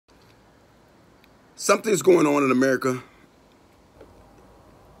Something's going on in America,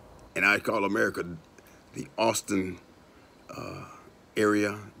 and I call America the Austin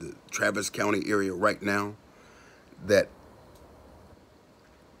area, the Travis County area right now, that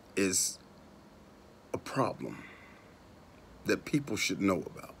is a problem that people should know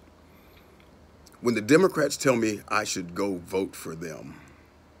about. When the Democrats tell me I should go vote for them,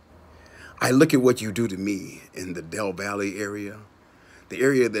 I look at what you do to me in the Del Valley area, the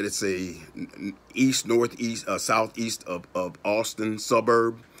area that it's a northeast, southeast of Austin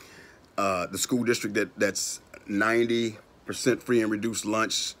suburb, the school district that's 90% free and reduced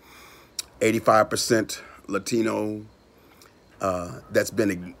lunch, 85% Latino, that's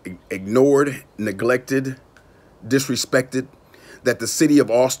been ignored, neglected, disrespected, that the city of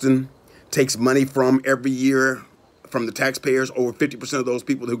Austin takes money from every year from the taxpayers. Over 50% of those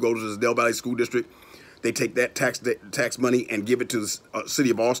people who go to the Del Valley School District, they take that tax money and give it to the city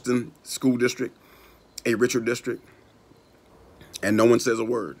of Austin School District, a richer district, and no one says a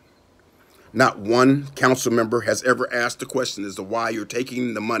word. Not one council member has ever asked a question as to why you're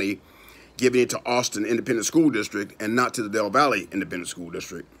taking the money, giving it to Austin Independent School District and not to the Del Valley Independent School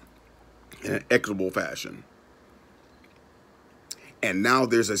District in an equitable fashion. And now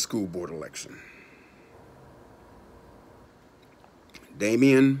there's a school board election.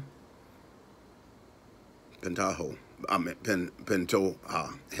 Damien Pintaho,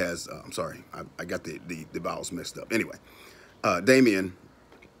 has, I'm sorry, I got the vowels mixed up. Anyway, Damien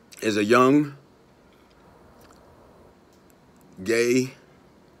is a young, gay,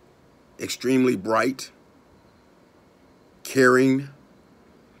 extremely bright, caring,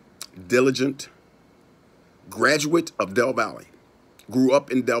 diligent graduate of Del Valley. Grew up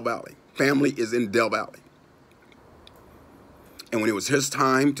in Del Valley. Family is in Del Valley. And when it was his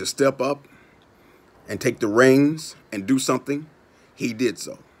time to step up and take the reins and do something, he did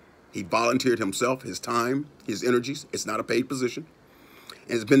so. He volunteered himself, his time, his energies. It's not a paid position.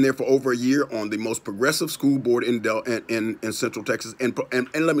 And has been there for over a year on the most progressive school board in Central Texas, and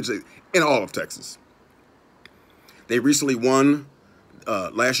let me say, in all of Texas. They recently won,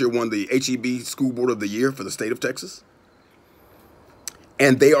 last year won the HEB School Board of the Year for the state of Texas.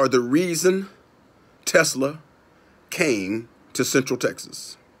 And they are the reason Tesla came to Central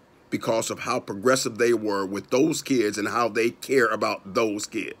Texas, because of how progressive they were with those kids and how they care about those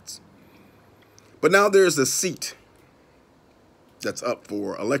kids. But now there's a seat that's up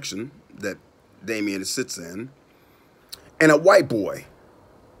for election that Damien sits in, and a white boy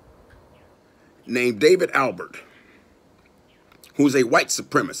named David Albert, who's a white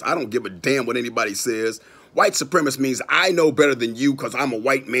supremacist. I don't give a damn what anybody says. White supremacist means I know better than you because I'm a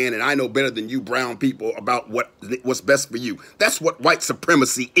white man, and I know better than you brown people about what's best for you. That's what white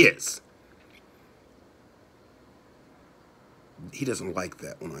supremacy is. He doesn't like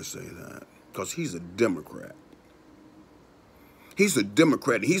that when I say that, because he's a Democrat. He's a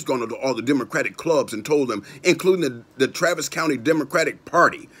Democrat, and he's gone to all the Democratic clubs and told them, including the Travis County Democratic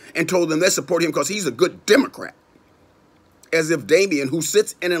Party, and told them they support him because he's a good Democrat. As if Damien, who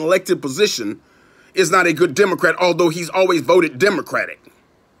sits in an elected position, is not a good Democrat, although he's always voted Democratic.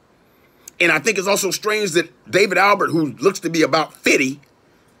 And I think it's also strange that David Albert, who looks to be about 50,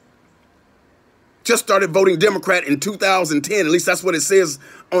 just started voting Democrat in 2010. At least that's what it says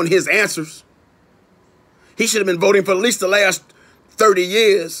on his answers. He should have been voting for at least the last 30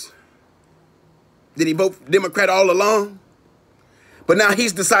 years. Did he vote Democrat all along? But now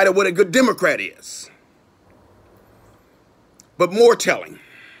he's decided what a good Democrat is. But more telling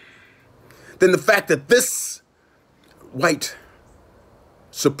than the fact that this white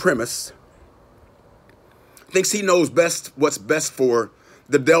supremacist thinks he knows best what's best for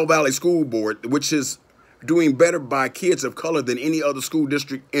the Del Valley School Board, which is doing better by kids of color than any other school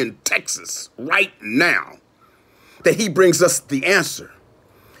district in Texas right now, that he brings us the answer,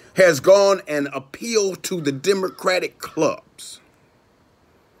 has gone and appealed to the Democratic clubs.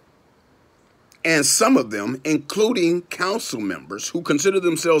 And some of them, including council members who consider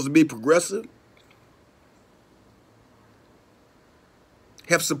themselves to be progressive,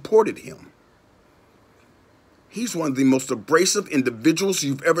 have supported him. He's one of the most abrasive individuals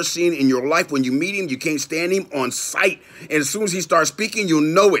you've ever seen in your life. When you meet him, you can't stand him on sight. And as soon as he starts speaking, you'll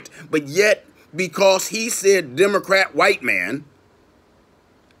know it. But yet, because he said Democrat white man,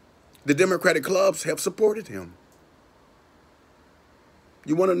 the Democratic clubs have supported him.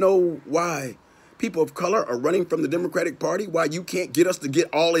 You want to know why people of color are running from the Democratic Party? Why you can't get us to get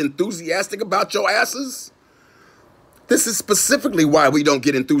all enthusiastic about your asses? This is specifically why we don't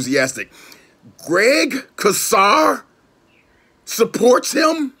get enthusiastic. Greg Casar supports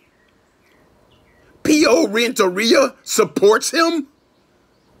him. Pio Renteria supports him.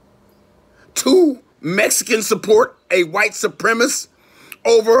 Two Mexicans support a white supremacist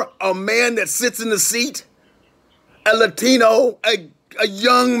over a man that sits in the seat, a Latino, a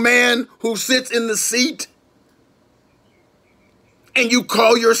young man who sits in the seat, and you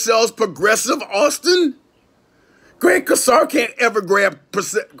call yourselves progressive, Austin? Greg Casar can't ever grab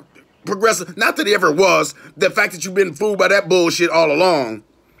progressive. Not that he ever was. The fact that you've been fooled by that bullshit all along.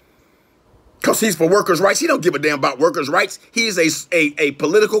 Because he's for workers' rights. He don't give a damn about workers' rights. He is a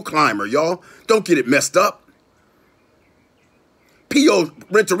political climber, y'all. Don't get it messed up. P.O.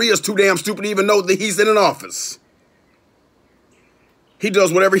 Renteria's too damn stupid to even know that he's in an office. He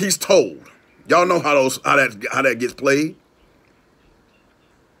does whatever he's told. Y'all know how that gets played.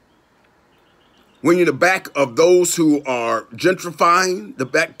 When you're in the back of those who are gentrifying, the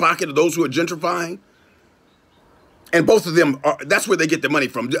back pocket of those who are gentrifying, and both of them, that's where they get their money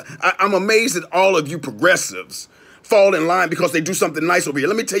from. I'm amazed that all of you progressives fall in line because they do something nice over here.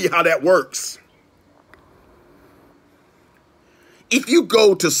 Let me tell you how that works. If you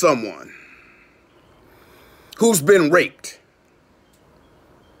go to someone who's been raped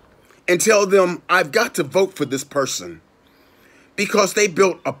and tell them, I've got to vote for this person because they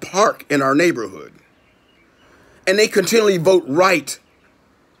built a park in our neighborhood and they continually vote right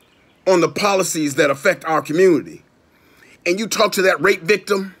on the policies that affect our community, and you talk to that rape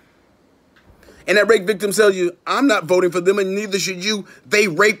victim, and that rape victim tells you, I'm not voting for them and neither should you. They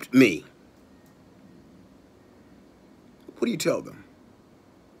raped me. What do you tell them?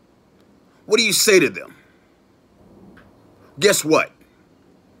 What do you say to them? Guess what?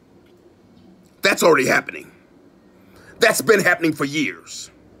 That's already happening. That's been happening for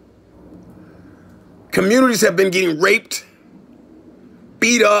years. Communities have been getting raped,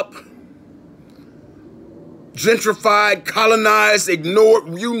 beat up, gentrified, colonized,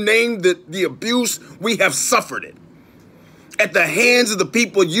 ignored. You name the abuse, we have suffered it at the hands of the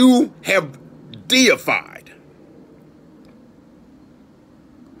people you have deified.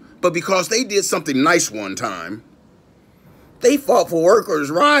 But because they did something nice one time, they fought for workers'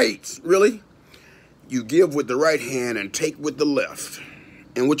 rights. Really? You give with the right hand and take with the left.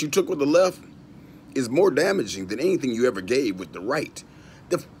 And what you took with the left is more damaging than anything you ever gave with the right.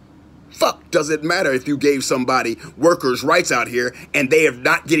 The fuck does it matter if you gave somebody workers' rights out here and they are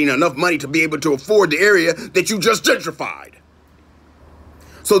not getting enough money to be able to afford the area that you just gentrified?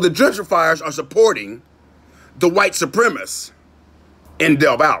 So the gentrifiers are supporting the white supremacists in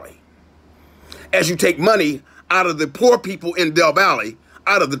Del Valle. As you take money out of the poor people in Del Valle,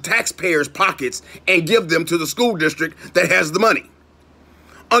 out of the taxpayers' pockets, and give them to the school district that has the money.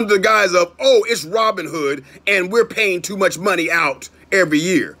 Under the guise of, oh, it's Robin Hood, and we're paying too much money out every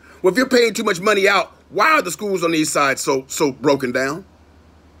year. Well, if you're paying too much money out, why are the schools on these sides so broken down?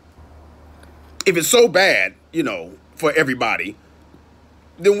 If it's so bad, for everybody,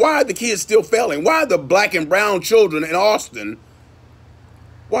 then why are the kids still failing? Why are the black and brown children in Austin,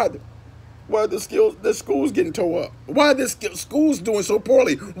 why are the schools getting tore up? Why are the schools doing so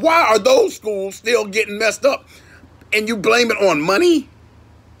poorly? Why are those schools still getting messed up? And you blame it on money?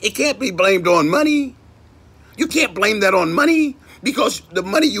 It can't be blamed on money. You can't blame that on money because the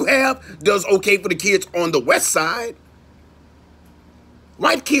money you have does okay for the kids on the west side.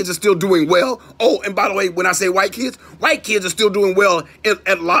 White kids are still doing well. Oh, and by the way, when I say white kids are still doing well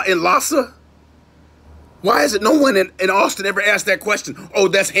in Lhasa. Why is it no one in Austin ever asked that question? Oh,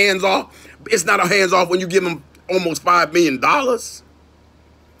 that's hands off. It's not a hands off when you give them almost $5 million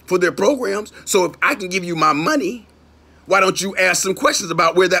for their programs. So if I can give you my money, why don't you ask some questions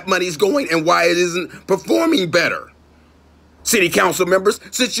about where that money is going and why it isn't performing better? City council members,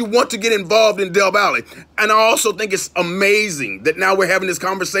 since you want to get involved in Del Valle. And I also think it's amazing that now we're having this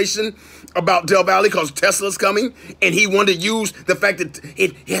conversation about Del Valle because Tesla's coming and he wanted to use the fact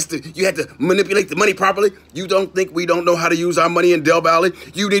that you had to manipulate the money properly. You don't think we don't know how to use our money in Del Valle?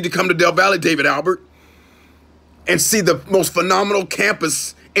 You need to come to Del Valle, David Albert, and see the most phenomenal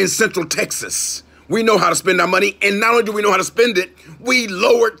campus in Central Texas. We know how to spend our money, and not only do we know how to spend it, we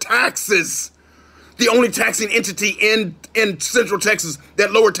lowered taxes. The only taxing entity in Central Texas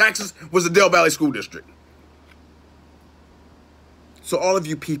that lowered taxes was the Del Valle School District. So all of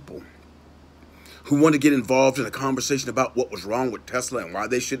you people who want to get involved in a conversation about what was wrong with Tesla and why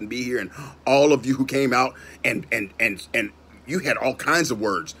they shouldn't be here, and all of you who came out and you had all kinds of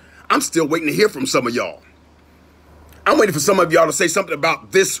words, I'm still waiting to hear from some of y'all. I'm waiting for some of y'all to say something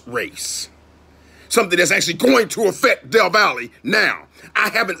about this race. Something that's actually going to affect Del Valle now. I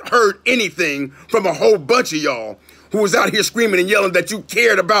haven't heard anything from a whole bunch of y'all who was out here screaming and yelling that you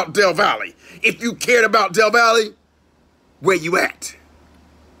cared about Del Valle. If you cared about Del Valle, where you at?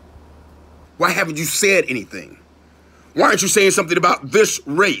 Why haven't you said anything? Why aren't you saying something about this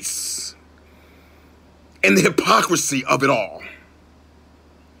race? and the hypocrisy of it all.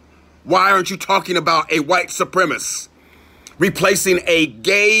 Why aren't you talking about a white supremacist replacing a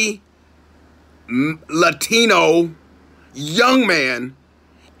gay Latino young man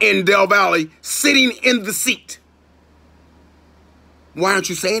in Del Valley sitting in the seat? Why aren't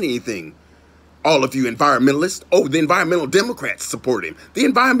you saying anything? All of you environmentalists. Oh, the environmental Democrats support him. The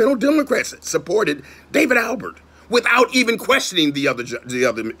environmental Democrats supported David Albert without even questioning the other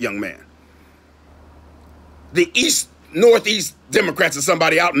young man. The Northeast Democrats or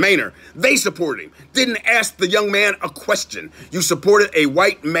somebody out in Manor, they supported him. Didn't ask the young man a question. You supported a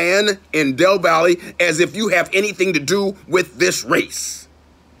white man in Del Valley as if you have anything to do with this race.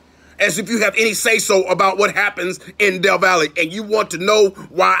 As if you have any say-so about what happens in Del Valley. And you want to know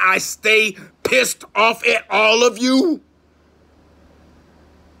why I stay pissed off at all of you?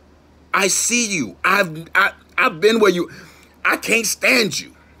 I see you. I've been where you... I can't stand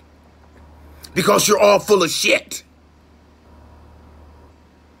you. Because you're all full of shit.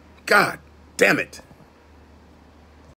 God damn it.